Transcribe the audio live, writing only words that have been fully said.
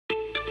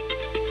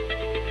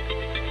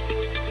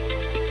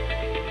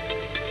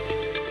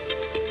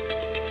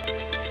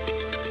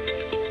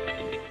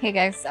Hey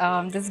guys,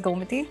 this is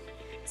Gomathy.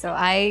 So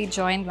I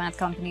joined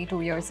MathCompany 2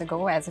 years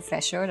ago as a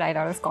fresher right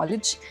out of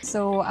college.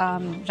 So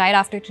right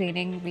after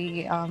training,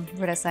 we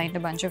were assigned a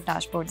bunch of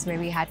dashboards where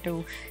we had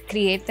to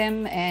create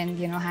them and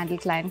handle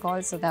client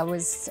calls. So that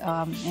was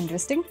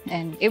interesting,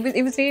 and it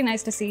was really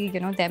nice to see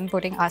them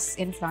putting us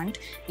in front,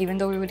 even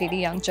though we were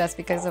really young, just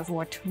because of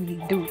what we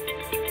do.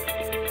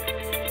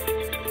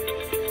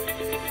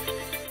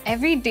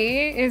 Every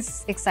day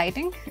is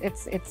exciting.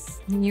 It's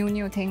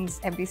new things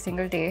every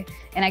single day,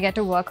 and I get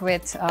to work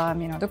with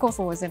the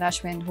co-founders and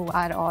Ashwin, who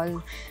are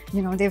all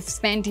they've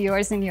spent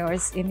years and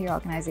years in the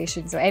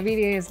organization. So every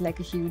day is like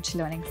a huge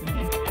learning for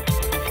me.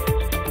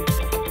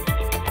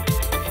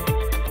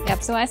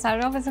 Yep, so I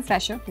started off as a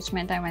fresher, which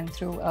meant I went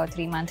through a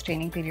 3-month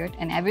training period.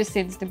 And ever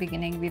since the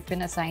beginning, we've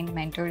been assigned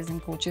mentors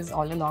and coaches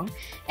all along.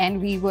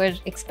 And we were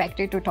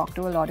expected to talk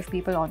to a lot of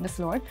people on the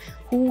floor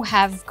who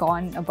have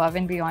gone above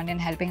and beyond in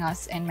helping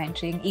us and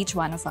mentoring each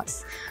one of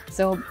us.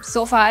 So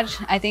far,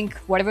 I think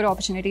whatever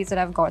opportunities that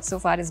I've got so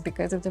far is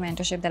because of the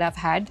mentorship that I've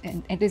had.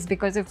 And it is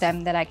because of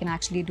them that I can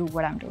actually do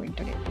what I'm doing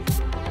today.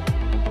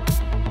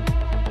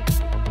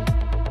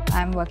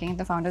 I'm working in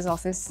the founder's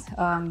office,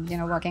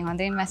 working on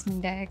the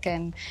investment deck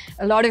and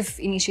a lot of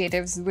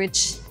initiatives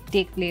which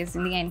take place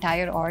in the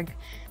entire org.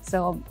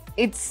 So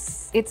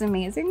it's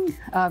amazing,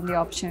 the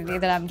opportunity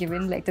that I'm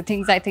given, like the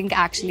things I think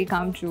actually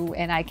come true,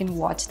 and I can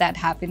watch that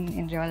happen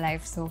in real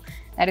life. So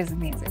that is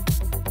amazing.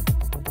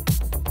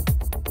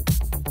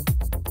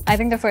 I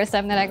think the first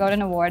time that I got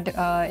an award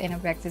in a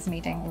breakfast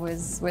meeting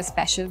was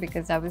special,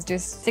 because I was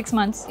just 6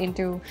 months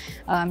into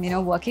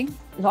working.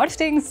 A lot of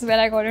things when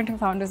I got into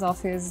founder's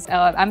office.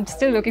 I'm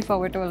still looking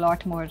forward to a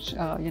lot more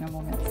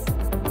moments.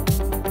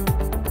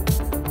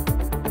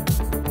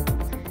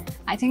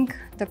 I think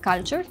the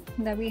culture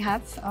that we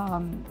have,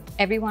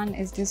 everyone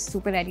is just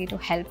super ready to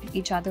help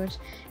each other,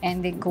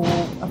 and they go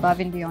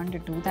above and beyond to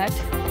do that.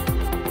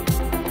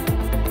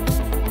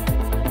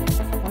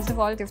 First of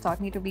all, they've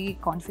taught me to be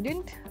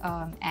confident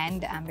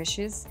and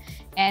ambitious,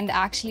 and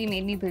actually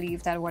made me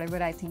believe that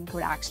whatever I think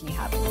would actually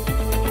happen.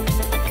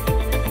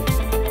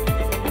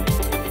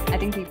 I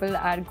think people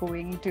are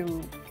going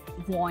to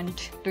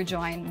want to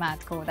join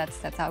MathCo.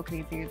 That's how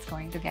crazy it's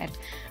going to get.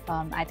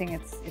 I think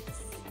it's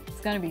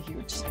going to be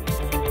huge.